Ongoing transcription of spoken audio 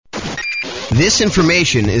This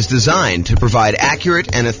information is designed to provide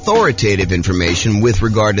accurate and authoritative information with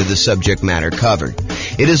regard to the subject matter covered.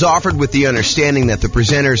 It is offered with the understanding that the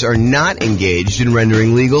presenters are not engaged in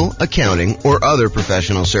rendering legal, accounting, or other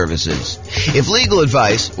professional services. If legal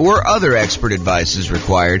advice or other expert advice is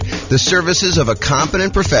required, the services of a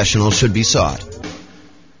competent professional should be sought.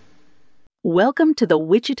 Welcome to the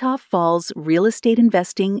Wichita Falls Real Estate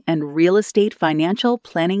Investing and Real Estate Financial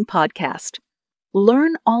Planning Podcast.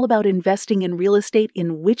 Learn all about investing in real estate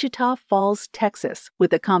in Wichita Falls, Texas,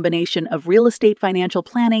 with a combination of real estate financial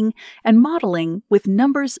planning and modeling with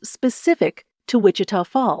numbers specific to Wichita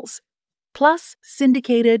Falls, plus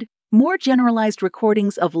syndicated, more generalized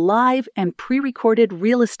recordings of live and pre-recorded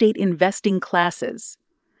real estate investing classes.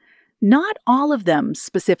 Not all of them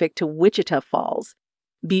specific to Wichita Falls.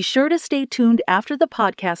 Be sure to stay tuned after the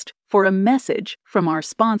podcast for a message from our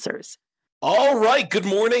sponsors. All right. Good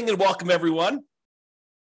morning and welcome, everyone.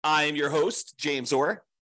 I am your host, James Orr.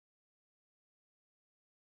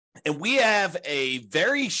 And we have a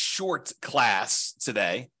very short class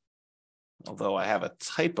today, although I have a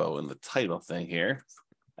typo in the title thing here.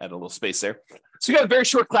 Add a little space there. So we got a very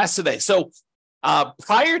short class today. So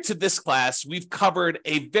prior to this class, we've covered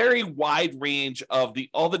a very wide range of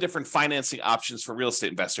all the different financing options for real estate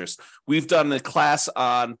investors. We've done a class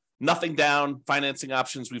on nothing down financing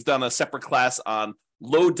options. We've done a separate class on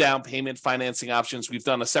low down payment financing options. We've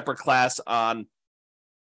done a separate class on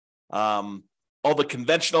all the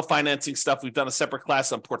conventional financing stuff. We've done a separate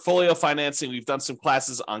class on portfolio financing. We've done some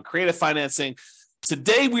classes on creative financing.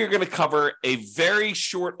 Today, we are going to cover a very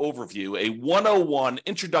short overview, a 101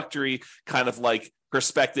 introductory kind of like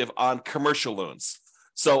perspective on commercial loans.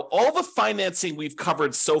 So all the financing we've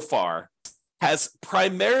covered so far has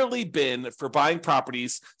primarily been for buying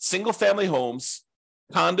properties, single-family homes,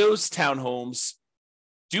 condos, townhomes,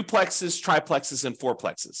 duplexes, triplexes, and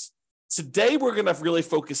fourplexes. Today, we're going to really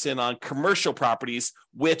focus in on commercial properties,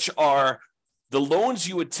 which are the loans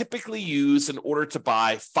you would typically use in order to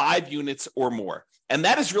buy 5 units or more. And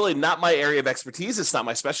that is really not my area of expertise. It's not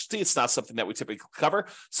my specialty. It's not something that we typically cover.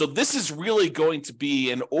 So this is really going to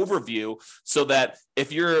be an overview so that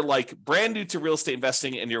if you're like brand new to real estate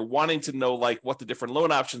investing and you're wanting to know like what the different loan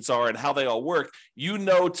options are and how they all work, you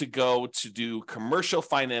know to go to do commercial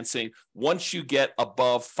financing once you get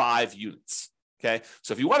above 5 units. Okay,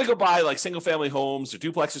 so if you want to go buy like single-family homes or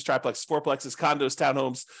duplexes, triplexes, fourplexes, condos,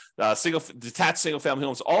 townhomes, detached single-family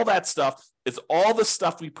homes, all that stuff is all the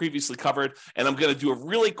stuff we previously covered. And I'm going to do a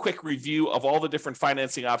really quick review of all the different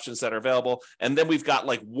financing options that are available. And then we've got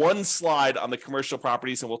like one slide on the commercial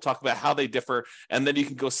properties, and we'll talk about how they differ. And then you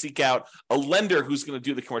can go seek out a lender who's going to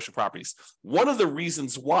do the commercial properties. One of the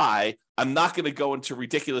reasons why I'm not going to go into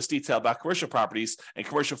ridiculous detail about commercial properties and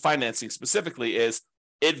commercial financing specifically is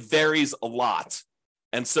it varies a lot.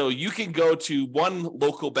 And so you can go to one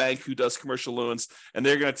local bank who does commercial loans, and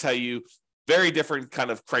they're going to tell you very different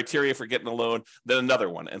kind of criteria for getting a loan than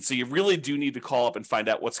another one. And so you really do need to call up and find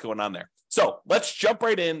out what's going on there. So let's jump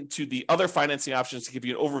right into the other financing options to give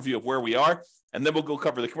you an overview of where we are, and then we'll go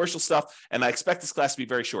cover the commercial stuff. And I expect this class to be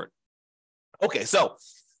very short. Okay, so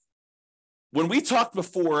when we talked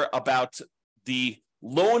before about the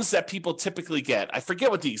loans that people typically get, I forget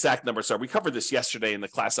what the exact numbers are. We covered this yesterday in the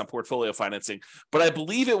class on portfolio financing, but I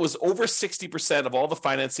believe it was over 60% of all the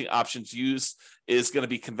financing options used is going to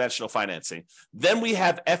be conventional financing. Then we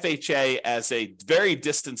have FHA as a very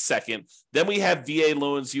distant second. Then we have VA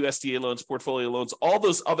loans, USDA loans, portfolio loans, all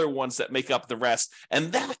those other ones that make up the rest.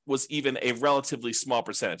 And that was even a relatively small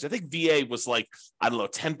percentage. I think VA was like,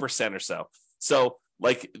 10% or so. So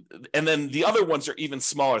and then the other ones are even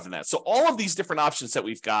smaller than that. So all of these different options that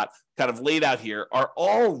we've got kind of laid out here are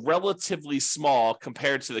all relatively small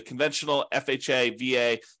compared to the conventional FHA,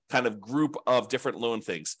 VA kind of group of different loan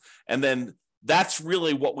things. And then that's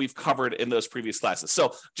really what we've covered in those previous classes.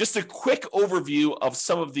 So just a quick overview of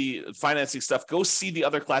some of the financing stuff. Go see the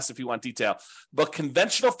other class if you want detail. But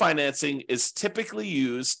conventional financing is typically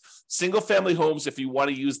used single family homes if you want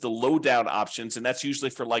to use the low down options. And that's usually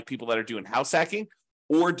for like people that are doing house hacking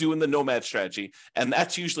or doing the nomad strategy. And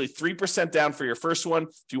that's usually 3% down for your first one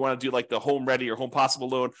if you want to do like the home ready or home possible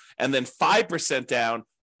loan, and then 5% down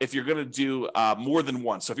if you're going to do more than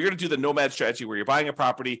one. So if you're going to do the nomad strategy where you're buying a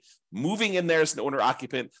property, moving in there as an owner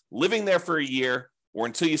occupant, living there for a year, or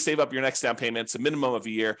until you save up your next down payment, it's a minimum of a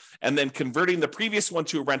year, and then converting the previous one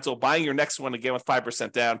to a rental, buying your next one again with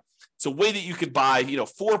 5% down. It's a way that you could buy,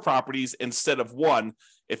 4 properties instead of one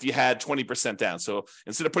if you had 20% down. So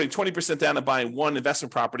instead of putting 20% down and buying one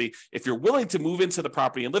investment property, if you're willing to move into the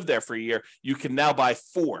property and live there for a year, you can now buy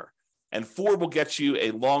 4. And 4 will get you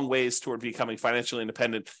a long ways toward becoming financially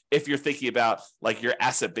independent if you're thinking about like your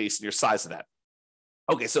asset base and your size of that.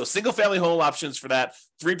 Okay, so single family home options for that,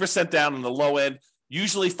 3% down on the low end,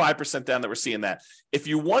 usually 5% down that we're seeing that. If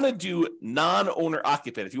you want to do non-owner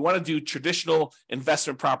occupant, if you want to do traditional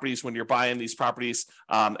investment properties when you're buying these properties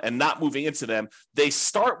and not moving into them, they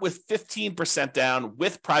start with 15% down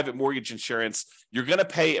with private mortgage insurance. You're going to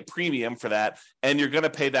pay a premium for that, and you're going to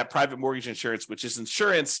pay that private mortgage insurance, which is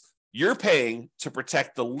insurance you're paying to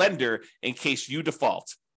protect the lender in case you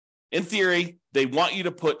default. In theory, they want you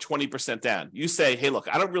to put 20% down. You say, hey, look,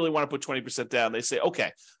 I don't really want to put 20% down. They say,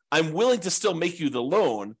 okay, I'm willing to still make you the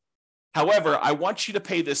loan. However, I want you to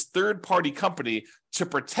pay this third-party company to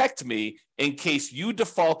protect me in case you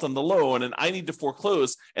default on the loan and I need to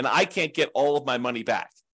foreclose and I can't get all of my money back.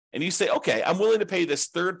 And you say, okay, I'm willing to pay this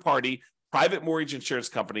third-party private mortgage insurance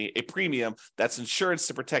company a premium that's insurance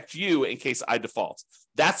to protect you in case I default.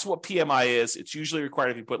 That's what PMI is. It's usually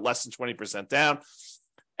required if you put less than 20% down.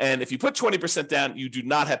 And if you put 20% down, you do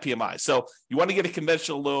not have PMI. So you want to get a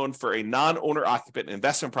conventional loan for a non-owner occupant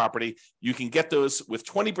investment property. You can get those with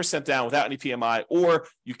 20% down without any PMI, or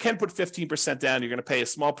you can put 15% down. You're going to pay a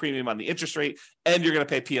small premium on the interest rate, and you're going to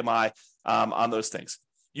pay PMI on those things.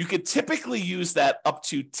 You could typically use that up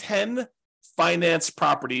to 10 finance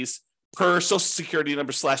properties per Social Security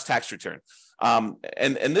number / tax return.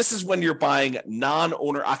 And this is when you're buying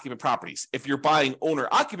non-owner occupant properties. If you're buying owner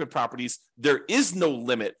occupant properties, there is no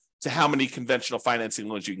limit to how many conventional financing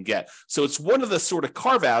loans you can get. So it's one of the sort of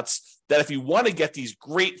carve-outs that if you want to get these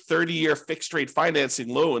great 30-year fixed rate financing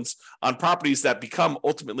loans on properties that become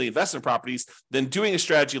ultimately investment properties, then doing a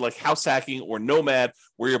strategy like house hacking or Nomad,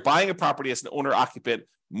 where you're buying a property as an owner occupant,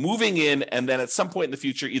 moving in, and then at some point in the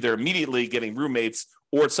future, either immediately getting roommates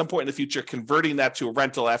or at some point in the future, converting that to a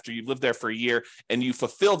rental after you've lived there for a year and you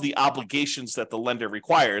fulfill the obligations that the lender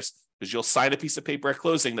requires, because you'll sign a piece of paper at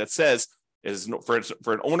closing that says,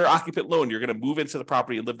 for an owner-occupant loan, you're going to move into the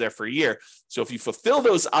property and live there for a year. So if you fulfill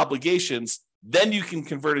those obligations, then you can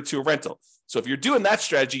convert it to a rental. So if you're doing that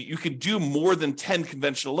strategy, you can do more than 10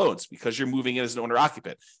 conventional loans because you're moving in as an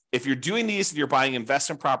owner-occupant. If you're doing these and you're buying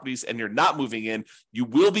investment properties and you're not moving in, you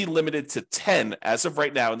will be limited to 10 as of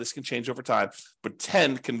right now, and this can change over time, but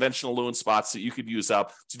 10 conventional loan spots that you could use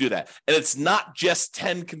up to do that. And it's not just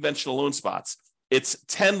 10 conventional loan spots. It's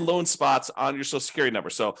 10 loan spots on your Social Security number.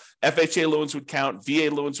 So FHA loans would count,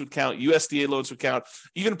 VA loans would count, USDA loans would count,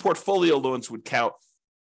 even portfolio loans would count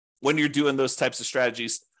when you're doing those types of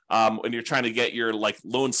strategies, when you're trying to get your like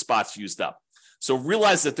loan spots used up. So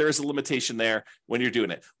realize that there is a limitation there when you're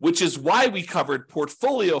doing it, which is why we covered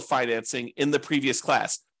portfolio financing in the previous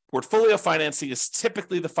class. Portfolio financing is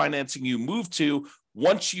typically the financing you move to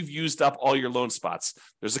once you've used up all your loan spots.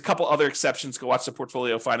 There's a couple other exceptions. Go watch the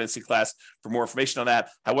portfolio financing class for more information on that.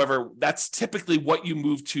 However, that's typically what you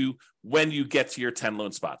move to when you get to your 10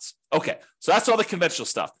 loan spots. Okay, so that's all the conventional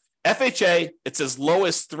stuff. FHA, it's as low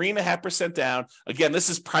as 3.5% down. Again, this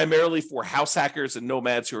is primarily for house hackers and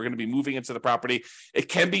nomads who are going to be moving into the property. It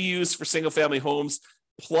can be used for single-family homes,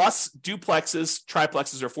 plus duplexes,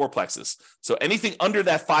 triplexes, or fourplexes. So anything under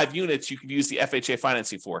that 5 units, you can use the FHA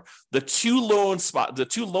financing for. The two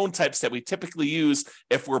loan types that we typically use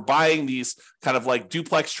if we're buying these kind of like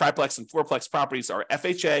duplex, triplex, and fourplex properties are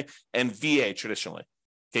FHA and VA traditionally.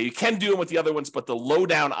 Okay, you can do them with the other ones, but the low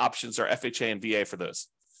down options are FHA and VA for those.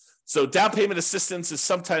 So down payment assistance is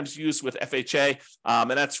sometimes used with FHA,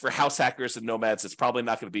 and that's for house hackers and nomads. It's probably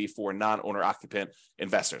not going to be for non-owner occupant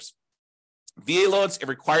investors. VA loans, it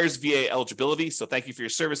requires VA eligibility. So thank you for your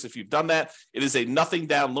service if you've done that. It is a nothing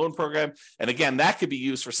down loan program. And again, that could be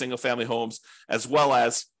used for single family homes as well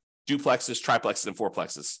as duplexes, triplexes, and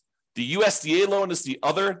fourplexes. The USDA loan is the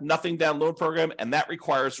other nothing down loan program, and that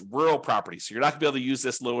requires rural property. So you're not going to be able to use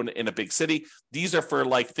this loan in a big city. These are for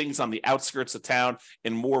like things on the outskirts of town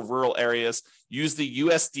in more rural areas. Use the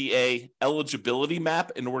USDA eligibility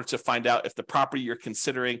map in order to find out if the property you're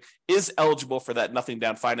considering is eligible for that nothing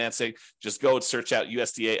down financing. Just go and search out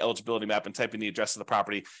USDA eligibility map and type in the address of the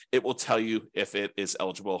property. It will tell you if it is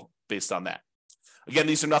eligible based on that. Again,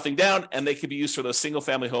 these are nothing down, and they can be used for those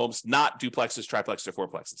single-family homes, not duplexes, triplexes, or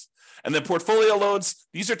fourplexes. And then portfolio loans,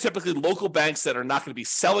 these are typically local banks that are not going to be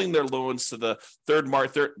selling their loans to the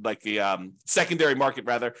secondary market,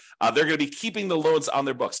 rather. They're going to be keeping the loans on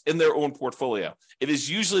their books in their own portfolio. It is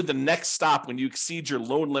usually the next stop when you exceed your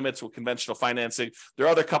loan limits with conventional financing. There are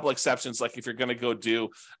other couple exceptions, like if you're going to go do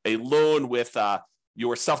a loan with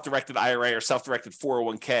your self-directed IRA or self-directed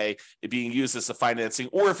 401k being used as a financing,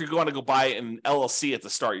 or if you're going to go buy an LLC at the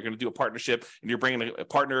start, you're going to do a partnership and you're bringing a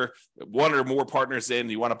partner, one or more partners in,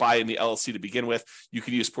 you want to buy in the LLC to begin with, you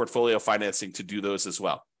can use portfolio financing to do those as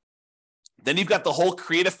well. Then you've got the whole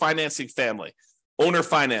creative financing family, owner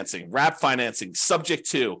financing, wrap financing, subject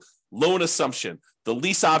to, loan assumption, the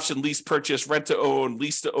lease option, lease purchase, rent to own,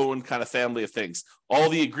 lease to own kind of family of things. All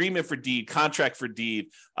the agreement for deed, contract for deed,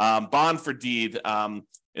 bond for deed,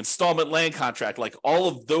 installment land contract, like all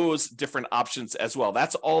of those different options as well.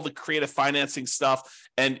 That's all the creative financing stuff.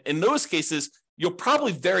 And in those cases, you'll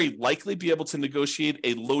probably very likely be able to negotiate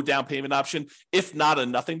a low down payment option, if not a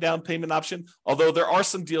nothing down payment option, although there are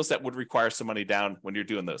some deals that would require some money down when you're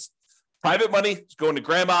doing those. Private money, going to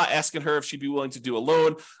grandma, asking her if she'd be willing to do a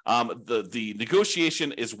loan. The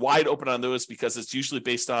negotiation is wide open on those because it's usually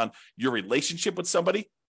based on your relationship with somebody.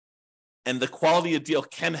 And the quality of deal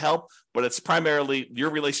can help, but it's primarily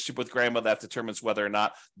your relationship with grandma that determines whether or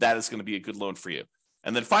not that is going to be a good loan for you.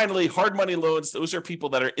 And then finally, hard money loans. Those are people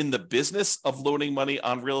that are in the business of loaning money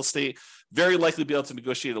on real estate, very likely be able to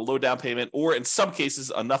negotiate a low down payment, or in some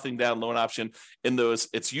cases, a nothing down loan option. In those,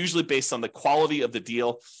 it's usually based on the quality of the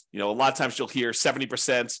deal. You know, a lot of times you'll hear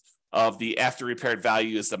 70% of the after repaired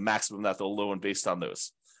value is the maximum that they'll loan based on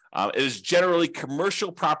those. It is generally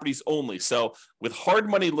commercial properties only. So with hard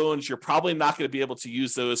money loans, you're probably not going to be able to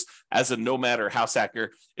use those as a nomad or house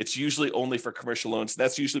hacker. It's usually only for commercial loans.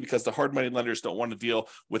 That's usually because the hard money lenders don't want to deal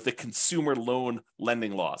with the consumer loan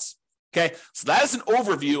lending laws. Okay, so that is an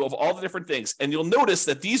overview of all the different things. And you'll notice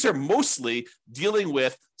that these are mostly dealing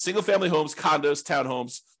with single family homes, condos,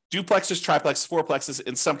 townhomes, duplexes, triplexes, fourplexes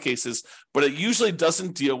in some cases, but it usually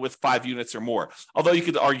doesn't deal with 5 units or more. Although you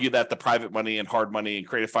could argue that the private money and hard money and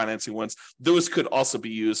creative financing ones, those could also be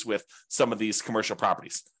used with some of these commercial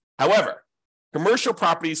properties. However, commercial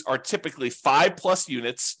properties are typically 5+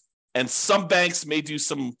 units, and some banks may do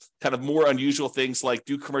some kind of more unusual things like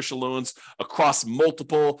do commercial loans across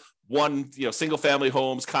multiple single family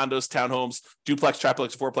homes, condos, townhomes, duplex,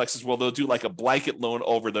 triplex, fourplexes. Well, they'll do like a blanket loan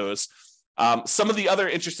over those. Some of the other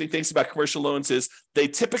interesting things about commercial loans is they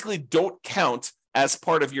typically don't count as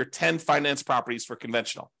part of your 10 finance properties for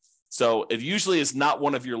conventional. So it usually is not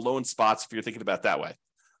one of your loan spots if you're thinking about it that way.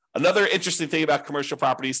 Another interesting thing about commercial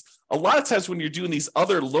properties, a lot of times when you're doing these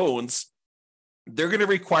other loans, they're going to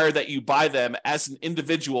require that you buy them as an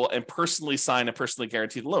individual and personally sign and personally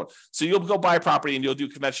guarantee the loan. So you'll go buy a property and you'll do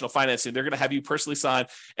conventional financing. They're going to have you personally sign,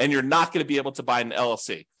 and you're not going to be able to buy an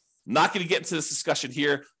LLC. Not going to get into this discussion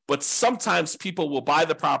here, but sometimes people will buy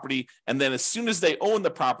the property, and then as soon as they own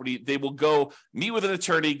the property, they will go meet with an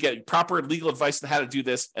attorney, get proper legal advice on how to do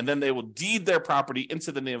this, and then they will deed their property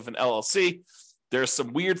into the name of an LLC. There's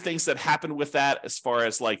some weird things that happen with that as far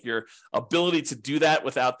as like your ability to do that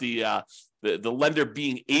without the lender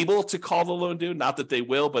being able to call the loan due. Not that they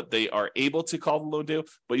will, but they are able to call the loan due.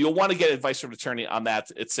 But you'll want to get advice from an attorney on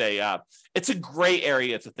that. It's a gray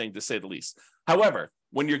area to say the least. However,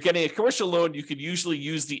 when you're getting a commercial loan, you could usually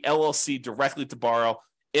use the LLC directly to borrow.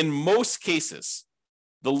 In most cases,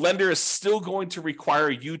 the lender is still going to require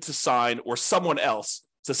you to sign or someone else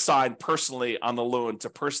to sign personally on the loan to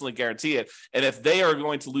personally guarantee it. And if they are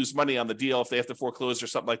going to lose money on the deal, if they have to foreclose or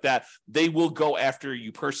something like that, they will go after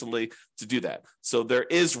you personally to do that. So there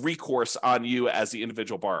is recourse on you as the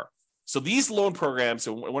individual borrower. So these loan programs,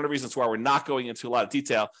 and one of the reasons why we're not going into a lot of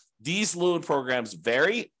detail, these loan programs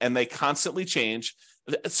vary and they constantly change.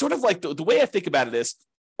 It's sort of like the way I think about it is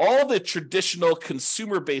all the traditional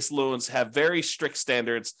consumer-based loans have very strict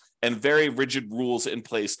standards and very rigid rules in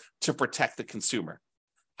place to protect the consumer.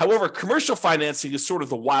 However, commercial financing is sort of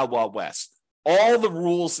the wild, wild west. All the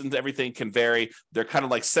rules and everything can vary. They're kind of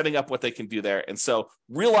like setting up what they can do there. And so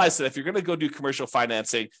realize that if you're going to go do commercial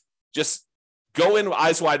financing, just go in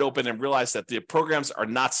eyes wide open and realize that the programs are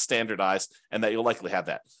not standardized and that you'll likely have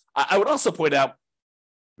that. I would also point out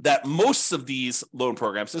that most of these loan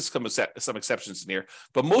programs, there's some exceptions in here,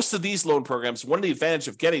 but most of these loan programs, one of the advantages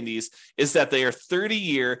of getting these is that they are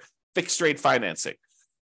 30-year fixed rate financing.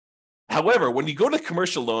 However, when you go to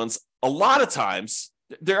commercial loans, a lot of times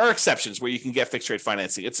there are exceptions where you can get fixed rate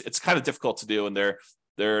financing. It's kind of difficult to do, and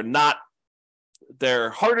they're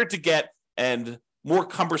harder to get and more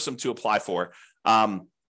cumbersome to apply for.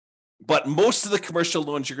 But most of the commercial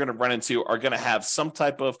loans you're going to run into are going to have some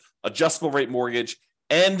type of adjustable rate mortgage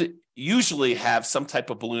and usually have some type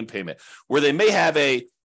of balloon payment where they may have a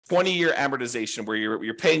 20-year amortization where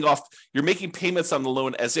you're paying off, you're making payments on the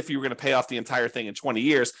loan as if you were going to pay off the entire thing in 20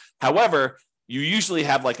 years. However, you usually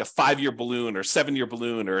have like a 5-year balloon or 7-year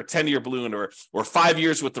balloon or a 10-year balloon or 5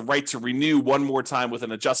 years with the right to renew one more time with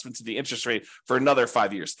an adjustment to the interest rate for another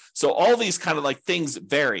 5 years. So all these kind of like things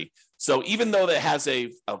vary. So even though that has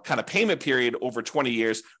a kind of payment period over 20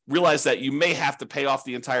 years, realize that you may have to pay off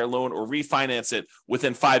the entire loan or refinance it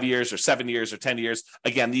within 5 years or 7 years or 10 years.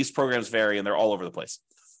 Again, these programs vary and they're all over the place.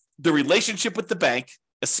 The relationship with the bank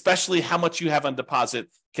especially how much you have on deposit,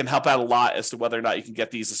 can help out a lot as to whether or not you can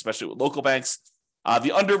get these, especially with local banks.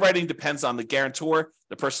 The underwriting depends on the guarantor,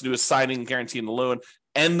 the person who is signing and guaranteeing the loan,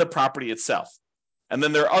 and the property itself. And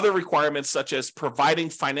then there are other requirements such as providing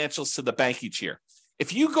financials to the bank each year.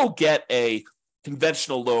 If you go get a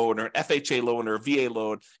conventional loan or an FHA loan or a VA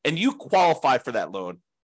loan and you qualify for that loan,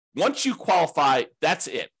 once you qualify, that's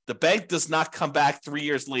it. The bank does not come back 3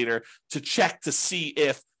 years later to check to see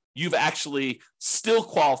if you've actually still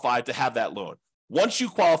qualified to have that loan. Once you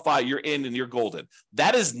qualify, you're in and you're golden.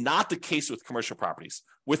 That is not the case with commercial properties.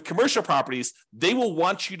 With commercial properties, they will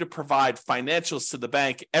want you to provide financials to the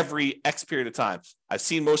bank every X period of time. I've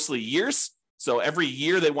seen mostly years. So every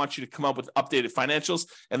year they want you to come up with updated financials,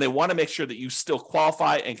 and they want to make sure that you still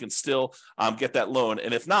qualify and can still get that loan.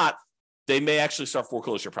 And if not, they may actually start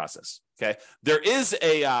foreclosure process. Okay. There is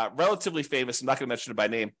a relatively famous, I'm not going to mention it by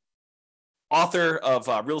name, author of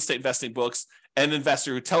real estate investing books, an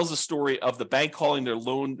investor who tells the story of the bank calling their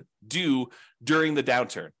loan due during the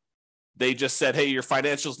downturn. They just said, hey, your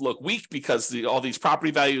financials look weak because all these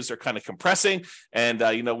property values are kind of compressing. And,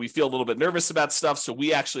 we feel a little bit nervous about stuff. So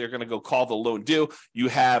we actually are going to go call the loan due. You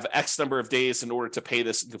have X number of days in order to pay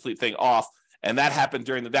this complete thing off. And that happened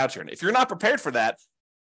during the downturn. If you're not prepared for that,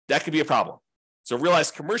 that could be a problem. So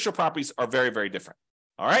realize commercial properties are very, very different.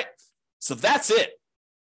 All right. So that's it.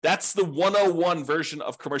 That's the 101 version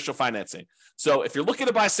of commercial financing. So if you're looking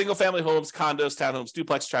to buy single family homes, condos, townhomes,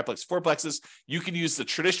 duplex, triplex, fourplexes, you can use the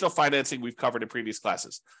traditional financing we've covered in previous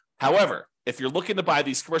classes. However, if you're looking to buy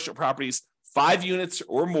these commercial properties, 5 units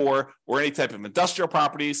or more, or any type of industrial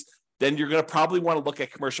properties, then you're going to probably want to look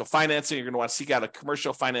at commercial financing. You're going to want to seek out a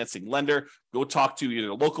commercial financing lender. Go talk to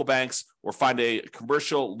either local banks or find a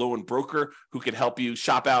commercial loan broker who can help you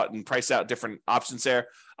shop out and price out different options there.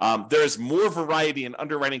 There's more variety in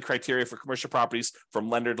underwriting criteria for commercial properties from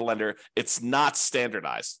lender to lender. It's not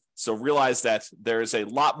standardized. So realize that there is a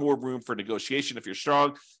lot more room for negotiation if you're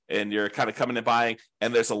strong and you're kind of coming and buying.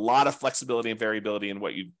 And there's a lot of flexibility and variability in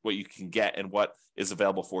what you can get and what is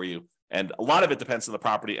available for you. And a lot of it depends on the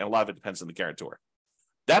property and a lot of it depends on the guarantor.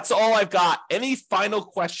 That's all I've got. Any final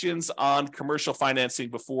questions on commercial financing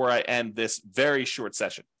before I end this very short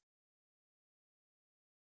session?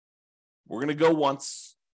 We're going to go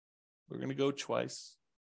once. We're going to go twice.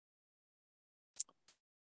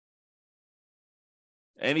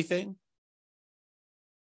 Anything?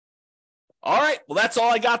 All right. Well, that's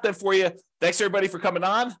all I got then for you. Thanks, everybody, for coming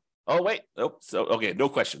on. Oh, wait. Nope. So, okay. No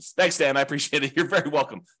questions. Thanks, Dan. I appreciate it. You're very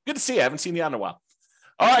welcome. Good to see you. I haven't seen you in a while.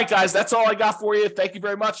 All right, guys. That's all I got for you. Thank you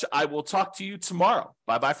very much. I will talk to you tomorrow.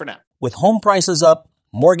 Bye-bye for now. With home prices up,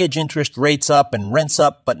 mortgage interest rates up, and rents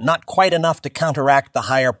up, but not quite enough to counteract the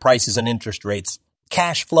higher prices and interest rates,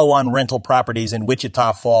 cash flow on rental properties in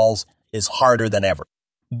Wichita Falls is harder than ever.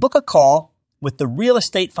 Book a call with the Real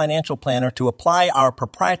Estate Financial Planner to apply our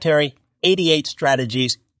proprietary 88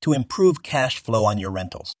 strategies to improve cash flow on your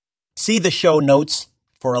rentals. See the show notes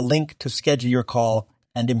for a link to schedule your call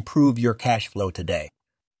and improve your cash flow today.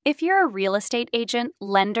 If you're a real estate agent,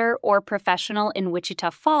 lender, or professional in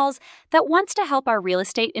Wichita Falls that wants to help our real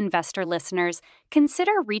estate investor listeners,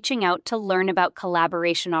 consider reaching out to learn about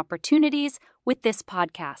collaboration opportunities with this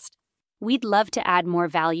podcast. We'd love to add more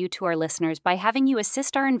value to our listeners by having you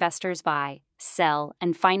assist our investors buy, sell,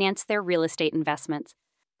 and finance their real estate investments.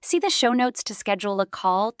 See the show notes to schedule a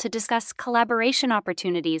call to discuss collaboration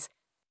opportunities